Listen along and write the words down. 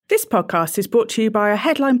podcast is brought to you by our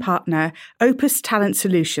headline partner, Opus Talent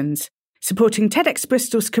Solutions, supporting TEDx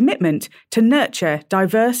Bristol's commitment to nurture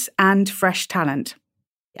diverse and fresh talent.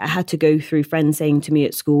 I had to go through friends saying to me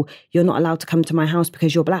at school, "You're not allowed to come to my house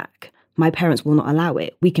because you're black. My parents will not allow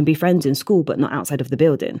it. We can be friends in school, but not outside of the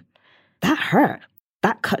building." That hurt.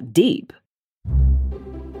 That cut deep.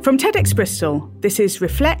 From TEDx Bristol, this is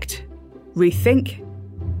Reflect, Rethink,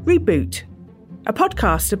 Reboot, a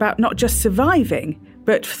podcast about not just surviving,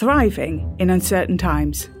 but thriving in uncertain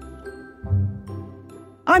times.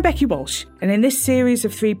 I'm Becky Walsh, and in this series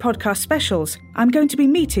of 3 podcast specials, I'm going to be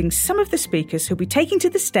meeting some of the speakers who'll be taking to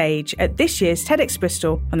the stage at this year's TEDx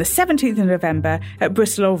Bristol on the 17th of November at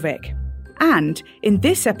Bristol Old Vic. And in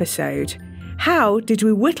this episode, how did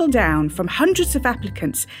we whittle down from hundreds of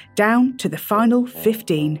applicants down to the final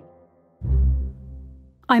 15?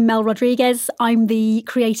 I'm Mel Rodriguez. I'm the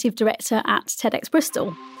creative director at TEDx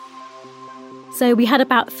Bristol. So we had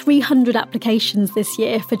about 300 applications this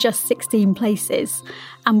year for just 16 places.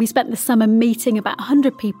 And we spent the summer meeting about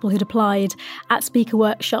 100 people who'd applied at speaker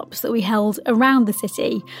workshops that we held around the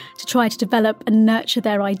city to try to develop and nurture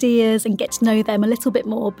their ideas and get to know them a little bit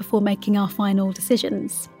more before making our final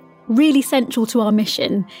decisions. Really central to our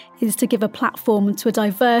mission is to give a platform to a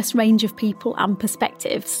diverse range of people and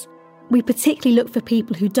perspectives. We particularly look for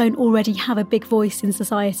people who don't already have a big voice in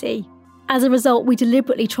society. As a result, we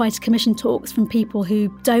deliberately try to commission talks from people who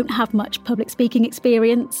don't have much public speaking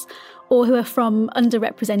experience or who are from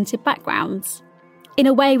underrepresented backgrounds. In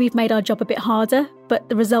a way, we've made our job a bit harder, but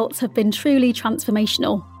the results have been truly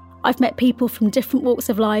transformational. I've met people from different walks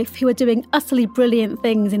of life who are doing utterly brilliant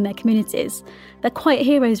things in their communities. They're quite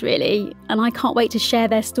heroes, really, and I can't wait to share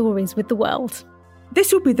their stories with the world.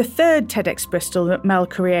 This will be the 3rd TEDx Bristol that Mel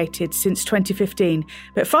created since 2015,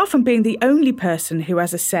 but far from being the only person who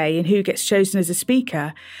has a say in who gets chosen as a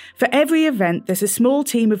speaker, for every event there's a small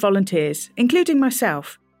team of volunteers, including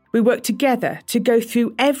myself. We work together to go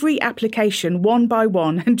through every application one by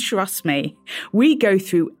one, and trust me, we go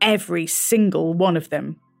through every single one of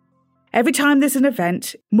them. Every time there's an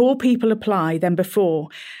event, more people apply than before,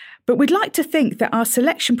 but we'd like to think that our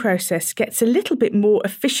selection process gets a little bit more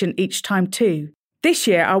efficient each time too. This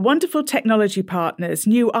year, our wonderful technology partners,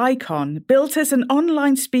 New Icon, built us an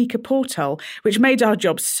online speaker portal, which made our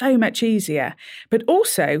job so much easier. But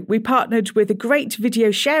also, we partnered with a great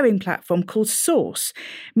video sharing platform called Source,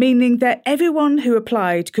 meaning that everyone who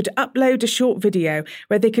applied could upload a short video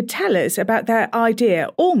where they could tell us about their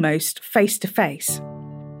idea almost face to face.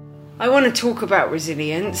 I want to talk about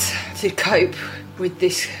resilience to cope with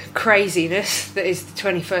this craziness that is the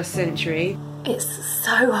 21st century. It's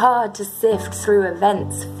so hard to sift through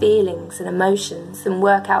events, feelings and emotions and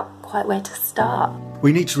work out quite where to start.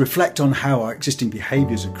 We need to reflect on how our existing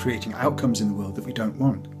behaviours are creating outcomes in the world that we don't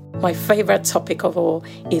want. My favourite topic of all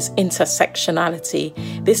is intersectionality.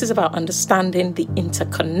 This is about understanding the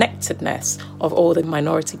interconnectedness of all the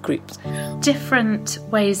minority groups. Different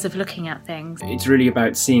ways of looking at things. It's really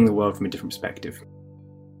about seeing the world from a different perspective.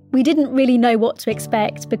 We didn't really know what to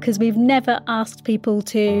expect because we've never asked people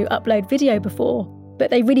to upload video before, but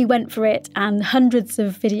they really went for it and hundreds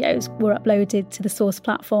of videos were uploaded to the Source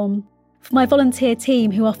platform. For my volunteer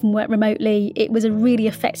team, who often work remotely, it was a really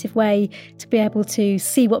effective way to be able to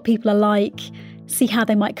see what people are like, see how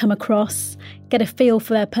they might come across, get a feel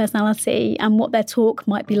for their personality and what their talk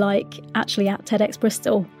might be like actually at TEDx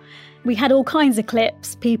Bristol. We had all kinds of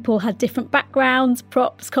clips. People had different backgrounds,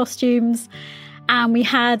 props, costumes. And we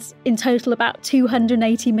had, in total, about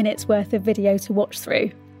 280 minutes worth of video to watch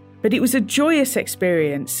through. But it was a joyous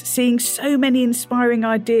experience, seeing so many inspiring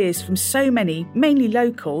ideas from so many, mainly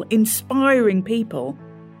local, inspiring people.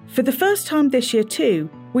 For the first time this year too,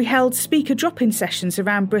 we held speaker drop-in sessions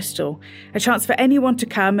around Bristol, a chance for anyone to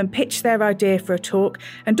come and pitch their idea for a talk,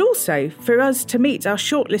 and also for us to meet our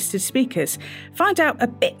shortlisted speakers, find out a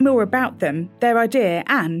bit more about them, their idea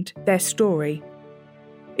and their story.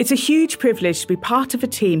 It's a huge privilege to be part of a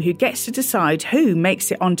team who gets to decide who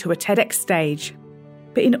makes it onto a TEDx stage.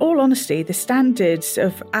 But in all honesty, the standards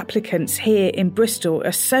of applicants here in Bristol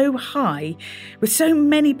are so high, with so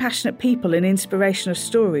many passionate people and inspirational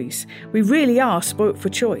stories. We really are spoilt for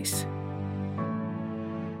choice.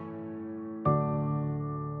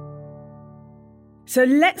 So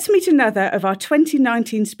let's meet another of our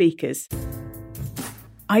 2019 speakers.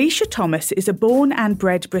 Aisha Thomas is a born and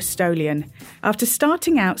bred Bristolian. After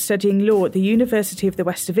starting out studying law at the University of the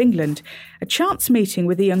West of England, a chance meeting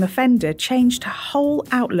with a young offender changed her whole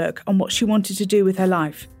outlook on what she wanted to do with her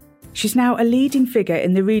life. She's now a leading figure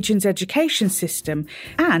in the region's education system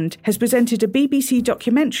and has presented a BBC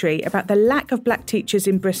documentary about the lack of black teachers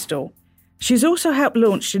in Bristol. She's also helped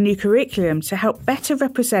launch a new curriculum to help better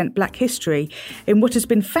represent Black history in what has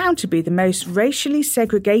been found to be the most racially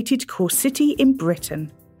segregated core city in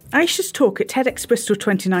Britain. Aisha's talk at TEDx Bristol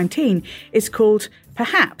 2019 is called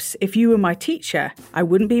Perhaps If You Were My Teacher, I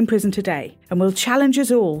Wouldn't Be in Prison Today, and will challenge us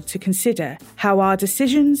all to consider how our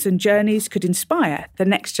decisions and journeys could inspire the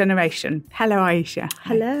next generation. Hello, Aisha.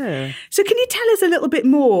 Hello. So can you tell us a little bit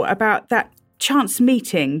more about that chance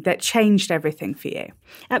meeting that changed everything for you?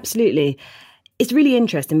 Absolutely. It's really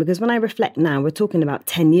interesting because when I reflect now, we're talking about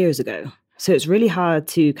 10 years ago. So it's really hard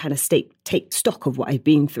to kind of take stock of what I've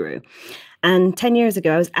been through. And 10 years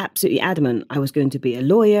ago, I was absolutely adamant I was going to be a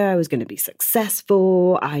lawyer. I was going to be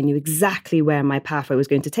successful. I knew exactly where my pathway was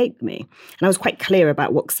going to take me. And I was quite clear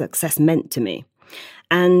about what success meant to me.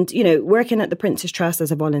 And, working at the Prince's Trust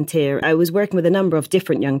as a volunteer, I was working with a number of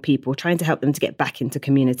different young people, trying to help them to get back into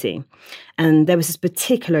community. And there was this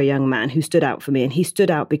particular young man who stood out for me. And he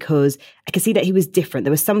stood out because I could see that he was different.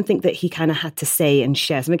 There was something that he kind of had to say and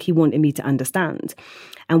share, something he wanted me to understand.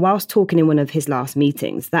 And whilst talking in one of his last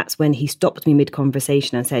meetings, that's when he stopped me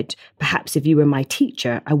mid-conversation and said, perhaps if you were my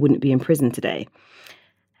teacher, I wouldn't be in prison today.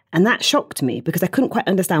 And that shocked me because I couldn't quite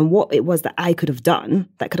understand what it was that I could have done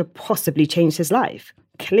that could have possibly changed his life.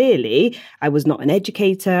 Clearly, I was not an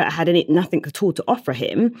educator. I had nothing at all to offer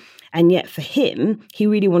him. And yet for him, he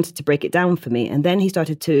really wanted to break it down for me. And then he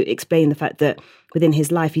started to explain the fact that within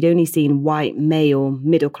his life, he'd only seen white, male,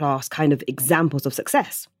 middle class kind of examples of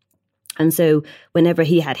success. And so whenever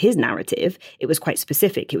he had his narrative, it was quite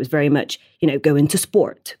specific. It was very much, go into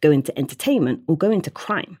sport, go into entertainment, or go into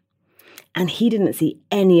crime. And he didn't see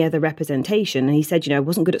any other representation. And he said, I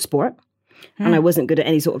wasn't good at sport and I wasn't good at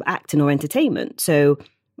any sort of acting or entertainment. So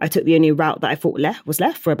I took the only route that I thought was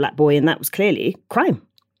left for a Black boy, and that was clearly crime.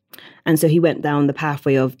 And so he went down the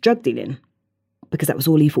pathway of drug dealing because that was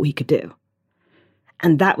all he thought he could do.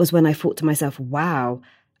 And that was when I thought to myself, wow,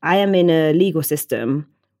 I am in a legal system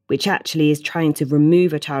which actually is trying to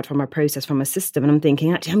remove a child from a process, from a system. And I'm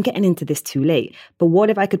thinking, actually, I'm getting into this too late. But what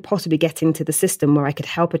if I could possibly get into the system where I could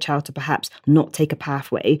help a child to perhaps not take a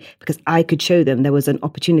pathway because I could show them there was an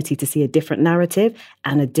opportunity to see a different narrative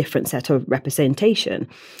and a different set of representation.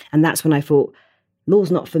 And that's when I thought,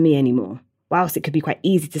 law's not for me anymore. Whilst it could be quite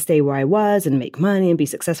easy to stay where I was and make money and be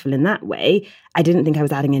successful in that way, I didn't think I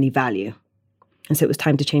was adding any value. And so it was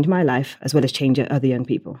time to change my life as well as change other young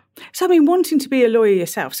people. So, wanting to be a lawyer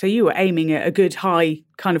yourself, so you were aiming at a good, high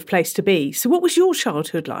kind of place to be. So what was your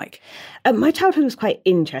childhood like? My childhood was quite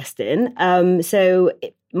interesting.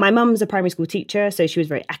 My mum's a primary school teacher, so she was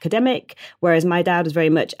very academic, whereas my dad was very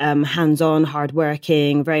much hands-on,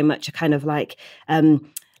 hardworking, very much a kind of like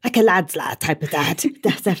a lad's lad type of dad.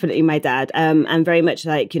 That's definitely my dad. And very much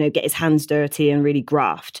get his hands dirty and really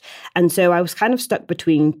graft. And so I was kind of stuck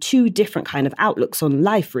between two different kind of outlooks on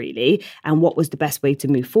life, really, and what was the best way to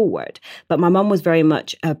move forward. But my mum was very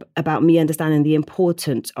much about me understanding the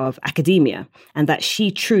importance of academia and that she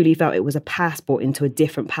truly felt it was a passport into a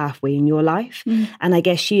different pathway in your life. And I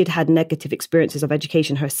guess she had negative experiences of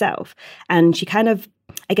education herself. And she kind of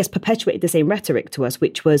perpetuated the same rhetoric to us,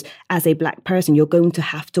 which was, as a Black person, you're going to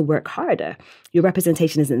have to work harder. Your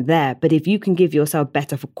representation isn't there. But if you can give yourself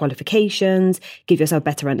better qualifications, give yourself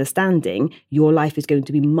better understanding, your life is going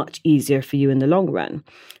to be much easier for you in the long run.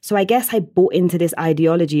 So I guess I bought into this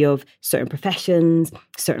ideology of certain professions,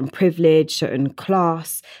 certain privilege, certain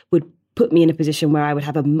class would put me in a position where I would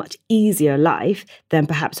have a much easier life than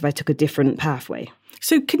perhaps if I took a different pathway.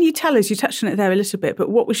 So can you tell us, you touched on it there a little bit, but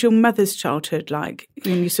what was your mother's childhood like?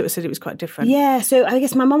 You sort of said it was quite different. Yeah, so I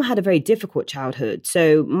guess my mum had a very difficult childhood.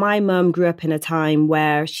 So my mum grew up in a time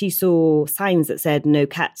where she saw signs that said no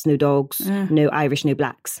cats, no dogs, no Irish, no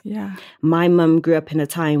Blacks. Yeah. My mum grew up in a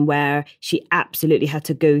time where she absolutely had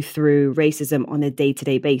to go through racism on a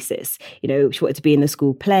day-to-day basis. She wanted to be in the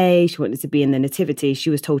school play, she wanted to be in the nativity. She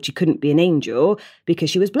was told she couldn't be an angel because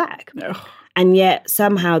she was Black. Oh. And yet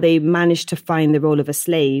somehow they managed to find the role of a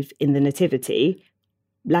slave in the nativity.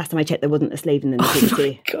 Last time I checked, there wasn't a slave in the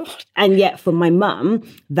nativity. Oh my God. And yet for my mum,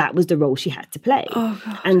 that was the role she had to play. Oh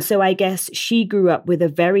God. And so I guess she grew up with a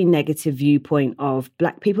very negative viewpoint of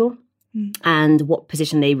Black people and what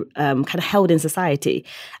position they kind of held in society.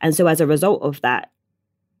 And so as a result of that,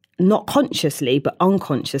 not consciously, but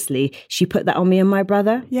unconsciously, she put that on me and my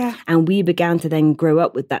brother. Yeah. And we began to then grow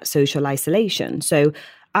up with that social isolation. So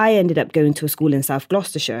I ended up going to a school in South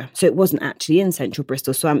Gloucestershire. So it wasn't actually in central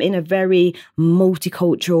Bristol. So I'm in a very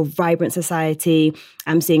multicultural, vibrant society.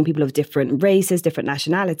 I'm seeing people of different races, different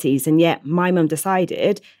nationalities. And yet my mum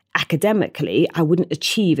decided academically I wouldn't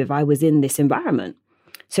achieve if I was in this environment.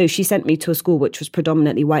 So she sent me to a school which was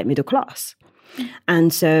predominantly white middle class.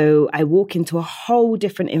 And so I walk into a whole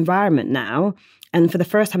different environment now. And for the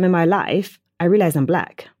first time in my life, I realized I'm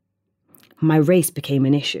Black. My race became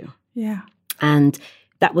an issue. Yeah. And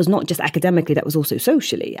that was not just academically, that was also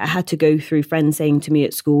socially. I had to go through friends saying to me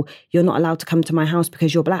at school, you're not allowed to come to my house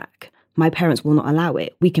because you're Black. My parents will not allow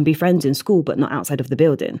it. We can be friends in school, but not outside of the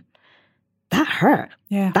building. That hurt.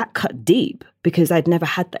 Yeah. That cut deep because I'd never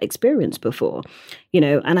had that experience before,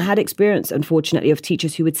 and I had experience, unfortunately, of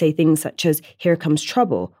teachers who would say things such as, here comes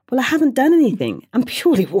trouble. Well, I haven't done anything. I'm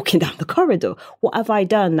purely walking down the corridor. What have I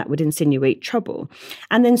done that would insinuate trouble?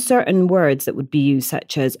 And then certain words that would be used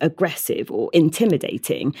such as aggressive or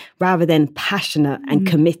intimidating rather than passionate and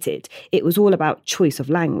committed. It was all about choice of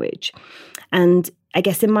language. And I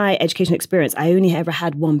guess in my education experience, I only ever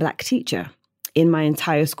had one Black teacher in my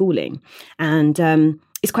entire schooling. And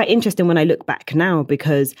it's quite interesting when I look back now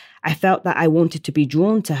because I felt that I wanted to be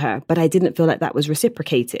drawn to her, but I didn't feel like that was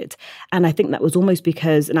reciprocated. And I think that was almost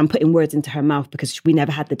because, and I'm putting words into her mouth because we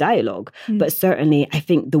never had the dialogue, but certainly I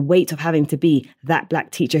think the weight of having to be that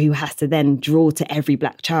Black teacher who has to then draw to every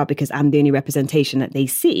Black child because I'm the only representation that they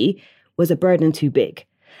see was a burden too big.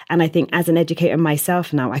 And I think as an educator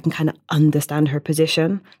myself now, I can kind of understand her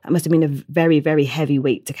position. That must have been a very, very heavy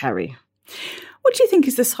weight to carry. What do you think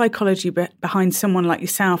is the psychology behind someone like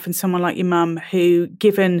yourself and someone like your mum who,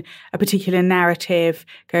 given a particular narrative,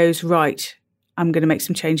 goes, right, I'm going to make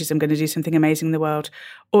some changes, I'm going to do something amazing in the world,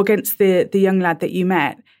 or against the young lad that you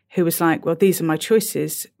met who was like, well, these are my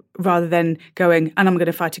choices, rather than going, and I'm going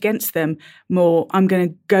to fight against them, more, I'm going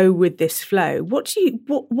to go with this flow. What's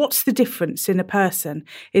the difference in a person?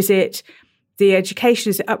 Is it the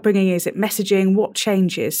education? Is it upbringing? Is it messaging? What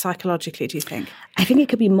changes psychologically, do you think? I think it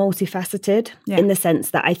could be multifaceted in the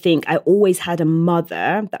sense that I think I always had a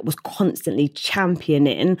mother that was constantly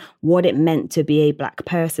championing what it meant to be a Black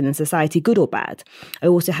person in society, good or bad. I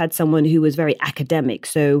also had someone who was very academic.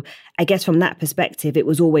 So I guess from that perspective, it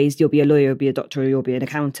was always, you'll be a lawyer, you'll be a doctor, or you'll be an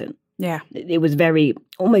accountant. Yeah. It was very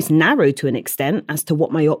almost narrow to an extent as to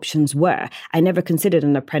what my options were. I never considered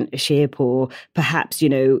an apprenticeship or perhaps,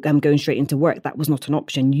 I'm going straight into work. That was not an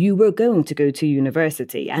option. You were going to go to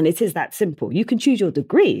university, and it is that simple. You can choose your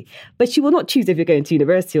degree, but you will not choose if you're going to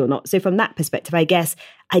university or not. So from that perspective, I guess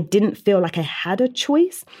I didn't feel like I had a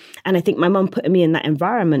choice. And I think my mum putting me in that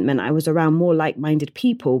environment meant I was around more like-minded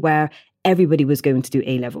people where everybody was going to do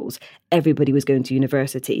A-levels. Everybody was going to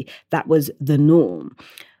university. That was the norm.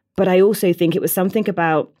 But I also think it was something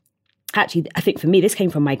about, actually, I think for me, this came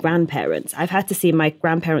from my grandparents. I've had to see my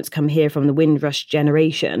grandparents come here from the Windrush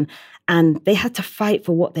generation, and they had to fight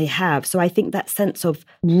for what they have. So I think that sense of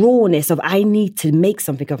rawness of I need to make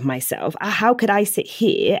something of myself. How could I sit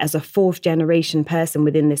here as a fourth generation person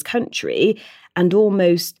within this country and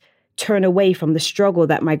almost turn away from the struggle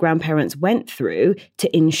that my grandparents went through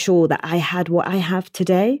to ensure that I had what I have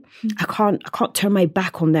today? I can't turn my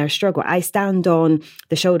back on their struggle. I stand on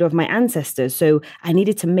the shoulder of my ancestors. So I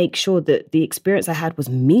needed to make sure that the experience I had was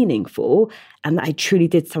meaningful and that I truly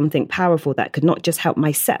did something powerful that could not just help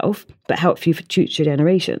myself, but help future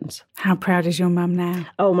generations. How proud is your mum now?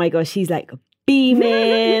 Oh my gosh, she's like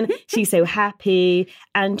beaming. She's so happy.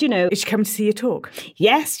 And, Is she coming to see you talk?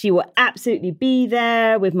 Yes, she will absolutely be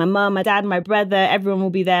there with my mum, my dad, my brother. Everyone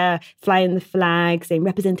will be there flying the flag, saying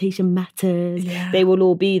representation matters. Yeah. They will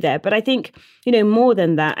all be there. But I think, more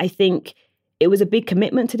than that, I think it was a big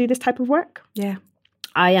commitment to do this type of work. Yeah.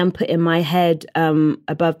 I am putting my head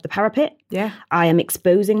above the parapet. Yeah. I am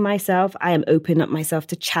exposing myself. I am opening up myself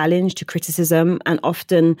to challenge, to criticism. And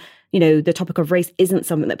often, the topic of race isn't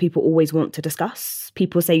something that people always want to discuss.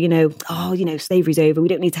 People say, slavery's over. We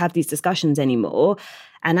don't need to have these discussions anymore.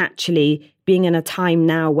 And actually being in a time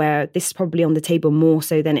now where this is probably on the table more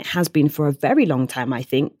so than it has been for a very long time, I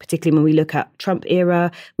think, particularly when we look at Trump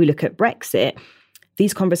era, we look at Brexit,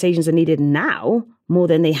 these conversations are needed now more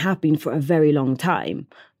than they have been for a very long time.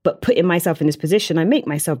 But putting myself in this position, I make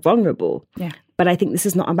myself vulnerable. Yeah. But I think this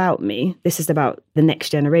is not about me. This is about the next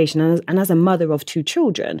generation. And as a mother of 2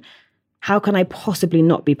 children, how can I possibly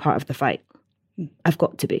not be part of the fight? I've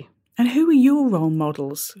got to be. And who are your role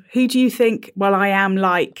models? Who do you think, I am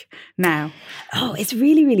like now? Oh, it's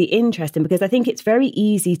really, really interesting because I think it's very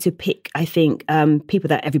easy to pick, people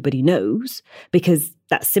that everybody knows because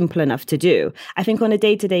that's simple enough to do. I think on a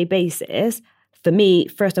day-to-day basis, for me,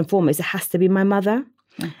 first and foremost, it has to be my mother.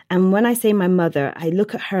 And when I say my mother, I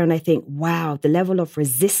look at her and I think, wow, the level of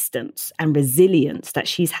resistance and resilience that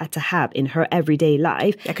she's had to have in her everyday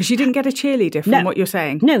life. Yeah, because she didn't get a cheerleader from what you're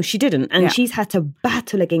saying. No, she didn't. And she's had to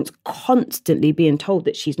battle against constantly being told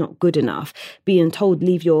that she's not good enough, being told,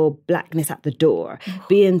 leave your blackness at the door,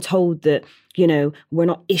 being told that, you know, we're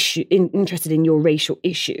not interested in your racial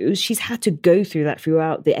issues. She's had to go through that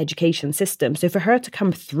throughout the education system. So for her to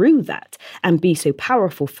come through that and be so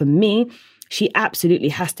powerful, for me, she absolutely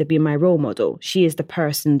has to be my role model. She is the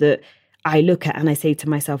person that I look at and I say to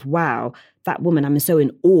myself, wow, that woman, I'm so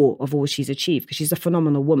in awe of all she's achieved because she's a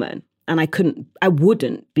phenomenal woman. And I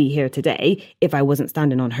wouldn't be here today if I wasn't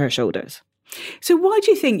standing on her shoulders. So why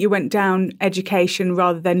do you think you went down education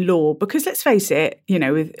rather than law? Because let's face it, you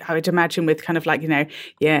know, I would imagine with kind of like, you know,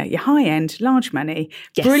 your high-end, large money,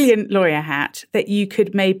 brilliant lawyer hat, that you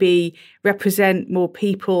could maybe represent more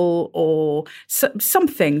people or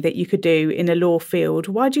something that you could do in a law field.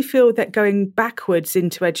 Why do you feel that going backwards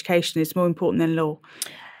into education is more important than law?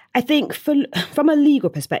 I think from a legal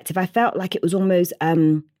perspective, I felt like it was almost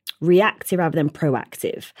reactive rather than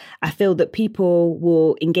proactive. I feel that people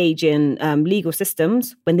will engage in legal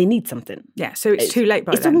systems when they need something. Yeah, so it's too late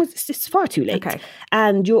by then. It's far too late. Okay.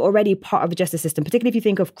 And you're already part of the justice system, particularly if you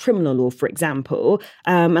think of criminal law, for example,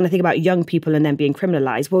 and I think about young people and them being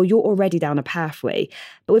criminalised. Well, you're already down a pathway.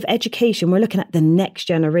 But with education, we're looking at the next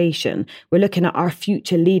generation. We're looking at our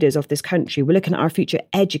future leaders of this country. We're looking at our future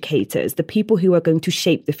educators, the people who are going to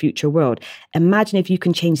shape the future world. Imagine if you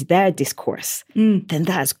can change their discourse, then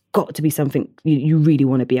that's got to be something you really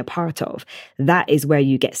want to be a part of. That is where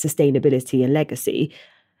you get sustainability and legacy.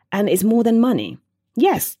 And it's more than money.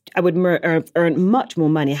 Yes, I would earn much more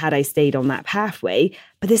money had I stayed on that pathway,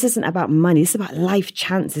 but this isn't about money. It's about life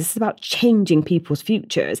chances. It's about changing people's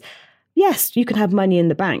futures. Yes, you can have money in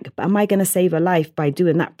the bank, but am I going to save a life by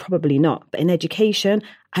doing that? Probably not. But in education,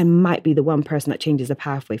 I might be the one person that changes the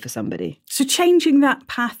pathway for somebody. So changing that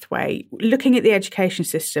pathway, looking at the education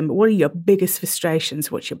system, what are your biggest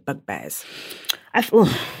frustrations? What's your bugbears? I could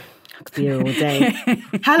be here all day.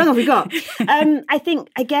 How long have we got?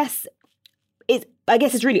 I guess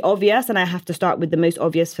it's really obvious, and I have to start with the most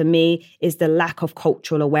obvious for me, is the lack of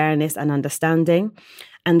cultural awareness and understanding.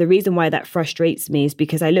 And the reason why that frustrates me is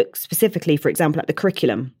because I look specifically, for example, at the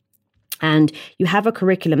curriculum. And you have a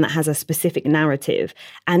curriculum that has a specific narrative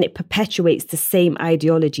and it perpetuates the same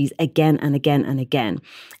ideologies again and again and again.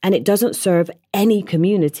 And it doesn't serve any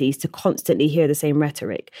communities to constantly hear the same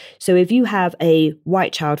rhetoric. So if you have a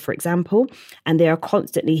white child, for example, and they are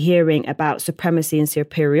constantly hearing about supremacy and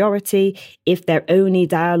superiority, if their only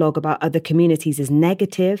dialogue about other communities is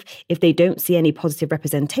negative, if they don't see any positive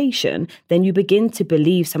representation, then you begin to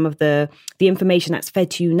believe some of the information that's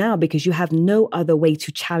fed to you now because you have no other way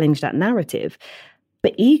to challenge that narrative.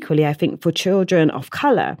 But equally, I think for children of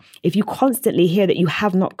colour, if you constantly hear that you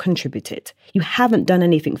have not contributed, you haven't done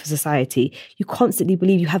anything for society, you constantly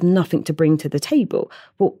believe you have nothing to bring to the table.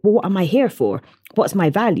 Well, what am I here for? What's my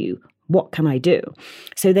value? What can I do?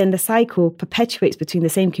 So then the cycle perpetuates between the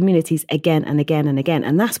same communities again and again and again.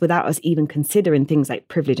 And that's without us even considering things like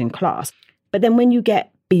privilege and class. But then when you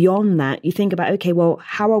get beyond that, you think about, okay, well,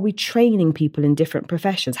 how are we training people in different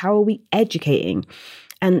professions? How are we educating?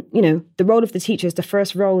 And, you know, the role of the teacher is the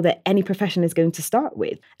first role that any profession is going to start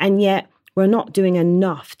with. And yet we're not doing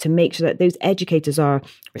enough to make sure that those educators are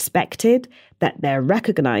respected, that they're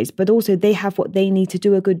recognized, but also they have what they need to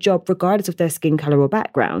do a good job, regardless of their skin color or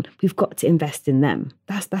background. We've got to invest in them.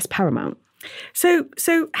 That's paramount. So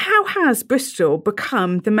how has Bristol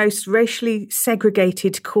become the most racially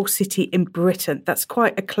segregated core city in Britain? That's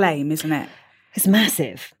quite a claim, isn't it? It's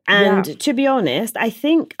massive. And to be honest, I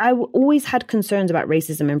think I always had concerns about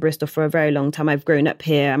racism in Bristol for a very long time. I've grown up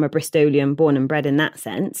here. I'm a Bristolian, born and bred in that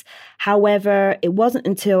sense. However, it wasn't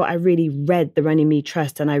until I really read the Runnymede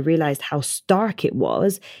Trust and I realised how stark it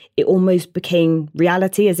was, it almost became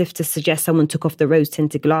reality, as if to suggest someone took off the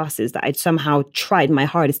rose-tinted glasses, that I'd somehow tried my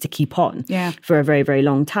hardest to keep on for a very, very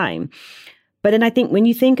long time. But then I think when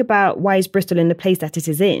you think about why is Bristol in the place that it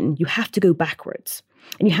is in, you have to go backwards.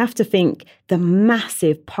 And you have to think the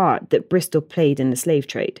massive part that Bristol played in the slave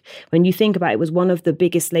trade. When you think about it, it was one of the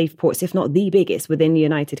biggest slave ports, if not the biggest, within the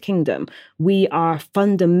United Kingdom. We are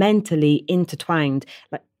fundamentally intertwined.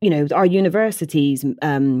 Like, you know, our universities,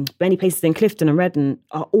 many places in Clifton and Redden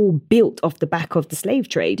are all built off the back of the slave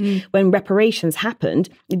trade. When reparations happened,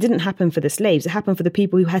 it didn't happen for the slaves. It happened for the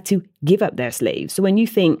people who had to give up their slaves. So when you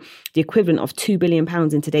think the equivalent of £2 billion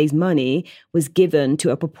in today's money was given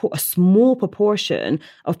to a small proportion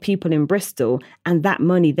of people in Bristol, and that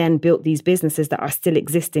money then built these businesses that are still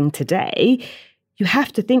existing today, you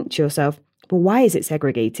have to think to yourself, well, why is it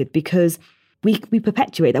segregated? Because we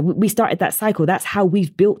perpetuate that. We started that cycle. That's how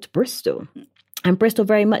we've built Bristol. And Bristol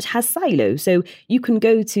very much has silos. So you can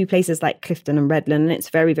go to places like Clifton and Redland, and it's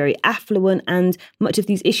very, very affluent, and much of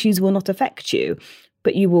these issues will not affect you.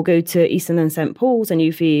 But you will go to Easton and St. Paul's and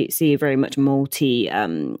you see very much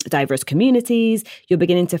diverse communities. You're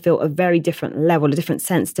beginning to feel a very different level, a different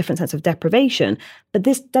sense of deprivation. But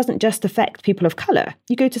this doesn't just affect people of colour.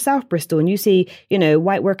 You go to South Bristol and you see,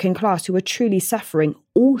 white working class who are truly suffering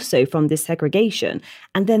also from this segregation.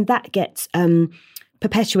 And then that gets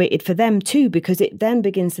perpetuated for them too, because it then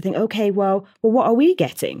begins to think, okay, well, what are we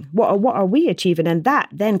getting? What are we achieving? And that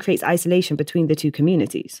then creates isolation between the two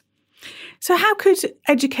communities. So how could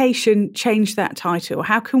education change that title?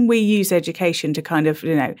 How can we use education to kind of,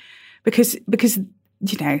 because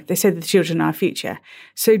they say that the children are our future.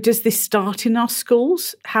 So does this start in our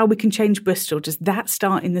schools? How we can change Bristol? Does that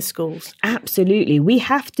start in the schools? Absolutely. We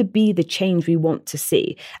have to be the change we want to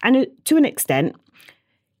see. And to an extent,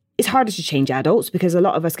 it's harder to change adults because a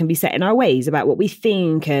lot of us can be set in our ways about what we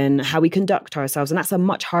think and how we conduct ourselves. And that's a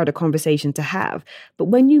much harder conversation to have. But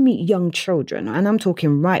when you meet young children, and I'm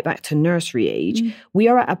talking right back to nursery age, we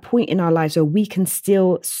are at a point in our lives where we can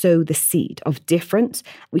still sow the seed of difference.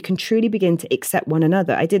 We can truly begin to accept one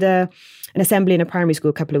another. I did an assembly in a primary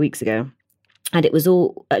school a couple of weeks ago. And it was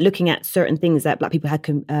all looking at certain things that Black people had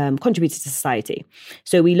contributed to society.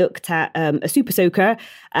 So we looked at a super soaker,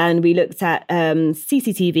 and we looked at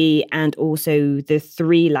CCTV, and also the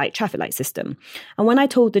 3-light traffic light system. And when I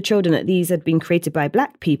told the children that these had been created by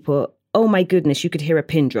Black people, oh my goodness, you could hear a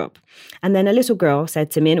pin drop. And then a little girl said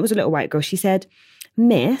to me, and it was a little white girl, she said,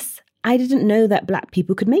 "Miss, I didn't know that Black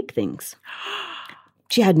people could make things."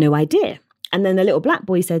 She had no idea. And then the little Black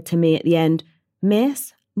boy said to me at the end,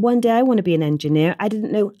 "Miss, one day I want to be an engineer. I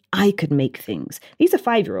didn't know I could make things." These are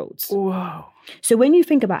 5-year-olds. Whoa. So when you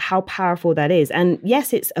think about how powerful that is, and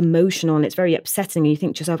yes, it's emotional and it's very upsetting, and you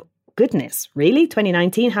think to yourself, goodness, really?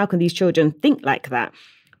 2019, how can these children think like that?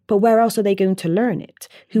 But where else are they going to learn it?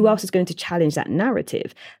 Who else is going to challenge that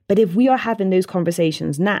narrative? But if we are having those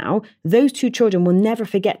conversations now, those 2 children will never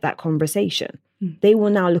forget that conversation. They will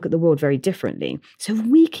now look at the world very differently. So if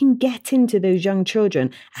we can get into those young children,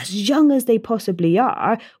 as young as they possibly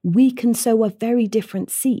are, we can sow a very different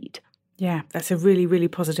seed. Yeah, that's a really, really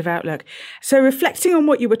positive outlook. So reflecting on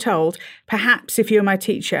what you were told, perhaps if you were my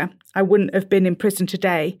teacher, I wouldn't have been in prison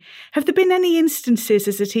today. Have there been any instances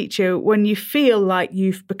as a teacher when you feel like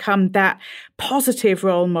you've become that positive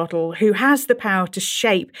role model who has the power to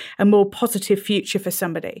shape a more positive future for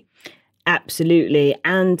somebody? Absolutely.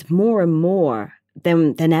 And more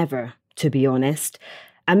than ever, to be honest.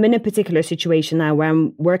 I'm in a particular situation now where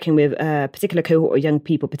I'm working with a particular cohort of young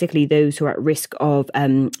people, particularly those who are at risk of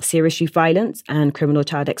serious youth violence and criminal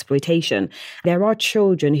child exploitation. There are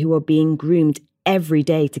children who are being groomed every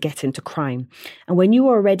day to get into crime. And when you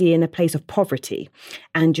are already in a place of poverty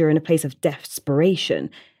and you're in a place of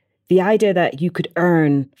desperation, the idea that you could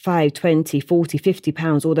earn 5, 20, 40, 50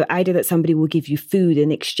 pounds, or the idea that somebody will give you food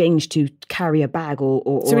in exchange to carry a bag or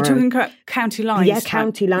So we're talking county lines? Yeah,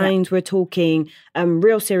 county lines. Yeah. We're talking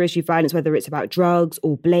real serious youth violence, whether it's about drugs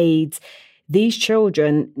or blades. These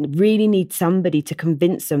children really need somebody to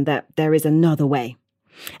convince them that there is another way.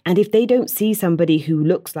 And if they don't see somebody who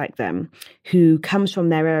looks like them, who comes from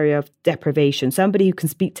their area of deprivation, somebody who can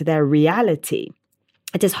speak to their reality,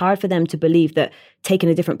 it is hard for them to believe that taking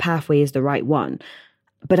a different pathway is the right one.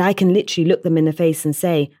 But I can literally look them in the face and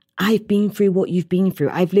say, I've been through what you've been through.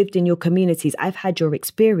 I've lived in your communities. I've had your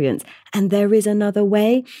experience. And there is another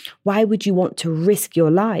way. Why would you want to risk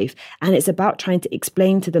your life? And it's about trying to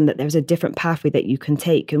explain to them that there's a different pathway that you can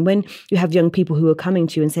take. And when you have young people who are coming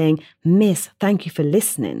to you and saying, "Miss, thank you for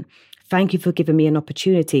listening. Thank you for giving me an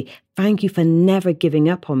opportunity. Thank you for never giving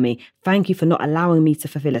up on me. Thank you for not allowing me to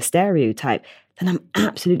fulfill a stereotype," then I'm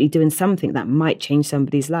absolutely doing something that might change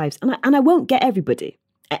somebody's lives. And I won't get everybody.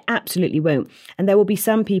 I absolutely won't. And there will be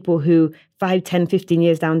some people who 5, 10, 15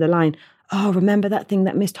 years down the line, "Oh, remember that thing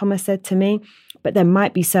that Miss Thomas said to me?" But there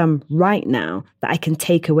might be some right now that I can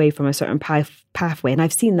take away from a certain pathway. And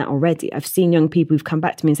I've seen that already. I've seen young people who've come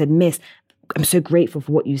back to me and said, "Miss, I'm so grateful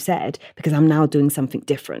for what you said because I'm now doing something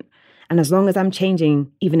different." And as long as I'm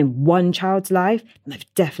changing even in one child's life, then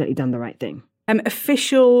I've definitely done the right thing.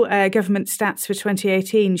 Official government stats for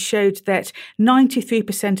 2018 showed that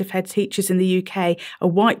 93% of head teachers in the UK are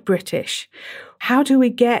white British. How do we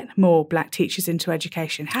get more Black teachers into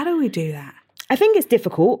education? How do we do that? I think it's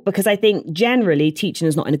difficult because I think generally teaching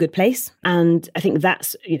is not in a good place. And I think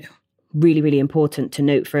that's, really, really important to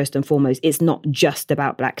note first and foremost. It's not just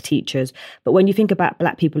about Black teachers. But when you think about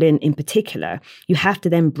Black people in particular, you have to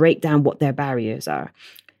then break down what their barriers are.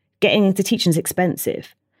 Getting into teaching is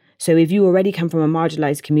expensive. So if you already come from a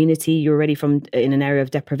marginalized community, you're already in an area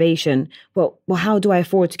of deprivation, well, how do I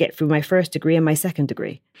afford to get through my first degree and my second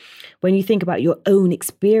degree? When you think about your own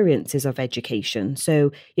experiences of education.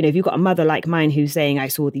 So, if you've got a mother like mine who's saying, I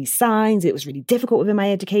saw these signs, it was really difficult within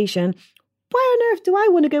my education. Why on earth do I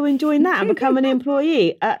want to go and join that and become an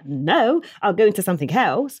employee? No, I'll go into something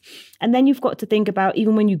else. And then you've got to think about,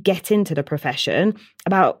 even when you get into the profession,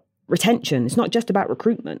 about retention. It's not just about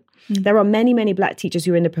recruitment. There are many, many Black teachers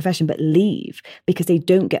who are in the profession but leave because they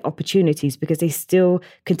don't get opportunities, because they still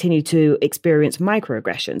continue to experience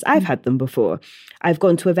microaggressions. I've had them before. I've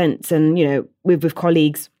gone to events and, with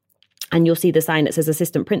colleagues, and you'll see the sign that says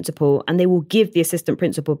assistant principal, and they will give the assistant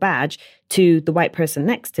principal badge to the white person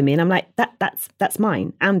next to me. And I'm like, that's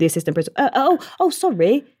mine. I'm the assistant principal. Oh,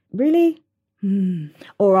 sorry. Really?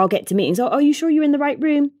 Or I'll get to meetings. Oh, are you sure you're in the right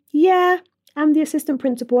room? Yeah. I'm the assistant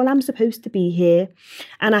principal. I'm supposed to be here.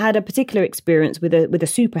 And I had a particular experience with a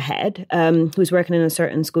super head who was working in a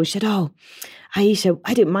certain school. She said, oh, Aisha,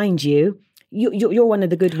 I didn't mind you. You're one of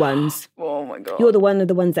the good ones. Oh, my God. You're one of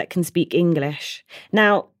the ones that can speak English.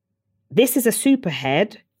 Now, this is a super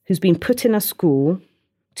head who's been put in a school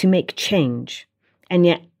to make change. And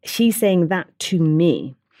yet she's saying that to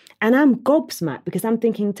me. And I'm gobsmacked, because I'm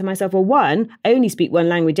thinking to myself, well, one, I only speak one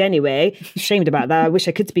language anyway. Ashamed about that. I wish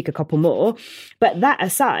I could speak a couple more. But that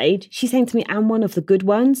aside, she's saying to me, I'm one of the good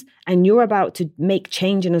ones. And you're about to make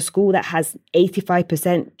change in a school that has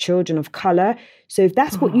 85% children of colour. So if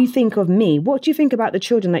that's what you think of me, what do you think about the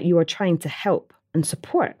children that you are trying to help and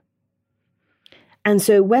support? And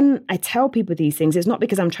so when I tell people these things, it's not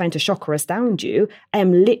because I'm trying to shock or astound you. I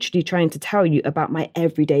am literally trying to tell you about my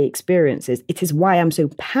everyday experiences. It is why I'm so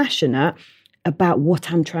passionate about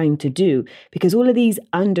what I'm trying to do, because all of these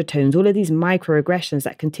undertones, all of these microaggressions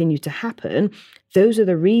that continue to happen, those are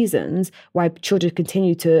the reasons why children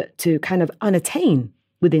continue to kind of unattain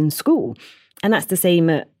within school. And that's the same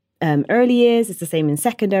at early years, it's the same in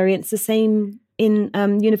secondary, it's the same in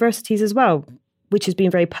universities as well, which has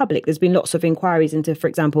been very public. There's been lots of inquiries into, for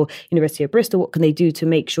example, University of Bristol. What can they do to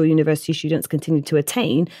make sure university students continue to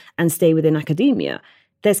attain and stay within academia?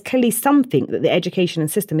 There's clearly something that the education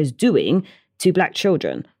system is doing to Black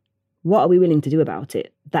children. What are we willing to do about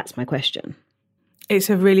it? That's my question. It's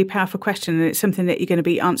a really powerful question, and it's something that you're going to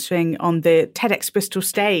be answering on the TEDx Bristol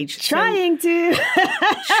stage. Trying to.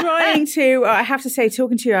 I have to say,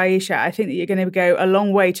 talking to you, Aisha, I think that you're going to go a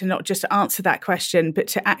long way to not just answer that question, but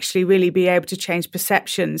to actually really be able to change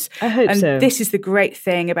perceptions. I hope so. And this is the great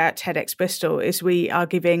thing about TEDx Bristol, is we are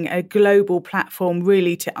giving a global platform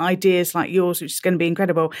really to ideas like yours, which is going to be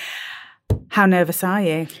incredible. How nervous are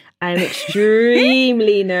you? I'm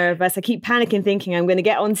extremely nervous. I keep panicking, thinking I'm going to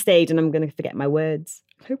get on stage and I'm going to forget my words.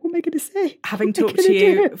 What am I going to say? Having talked to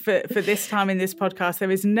you for this time in this podcast,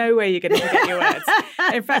 there is no way you're going to forget your words.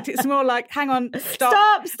 In fact, it's more like, hang on,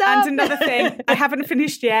 stop. And another thing, I haven't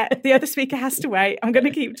finished yet. The other speaker has to wait. I'm going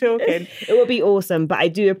to keep talking. It will be awesome. But I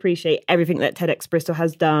do appreciate everything that TEDx Bristol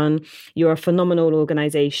has done. You're a phenomenal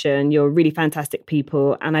organisation. You're really fantastic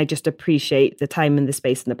people. And I just appreciate the time and the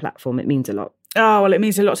space and the platform. It means a lot. Oh, well, it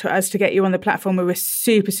means a lot to us to get you on the platform. We're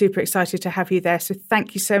super, super excited to have you there. So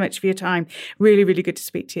thank you so much for your time. Really, really good to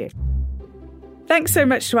speak to you. Thanks so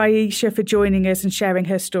much to Aisha for joining us and sharing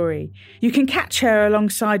her story. You can catch her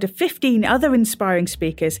alongside 15 other inspiring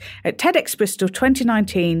speakers at TEDx Bristol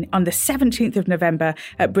 2019 on the 17th of November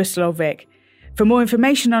at Bristol Old Vic. For more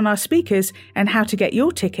information on our speakers and how to get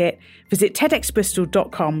your ticket, visit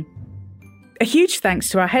tedxbristol.com. A huge thanks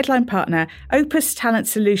to our headline partner, Opus Talent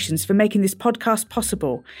Solutions, for making this podcast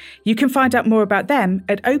possible. You can find out more about them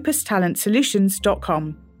at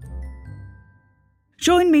opustalentsolutions.com.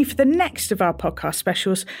 Join me for the next of our podcast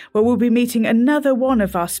specials, where we'll be meeting another one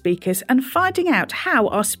of our speakers and finding out how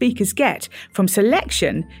our speakers get from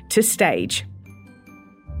selection to stage.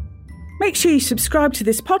 Make sure you subscribe to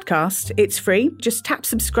this podcast. It's free. Just tap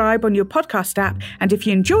subscribe on your podcast app, and if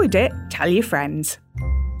you enjoyed it, tell your friends.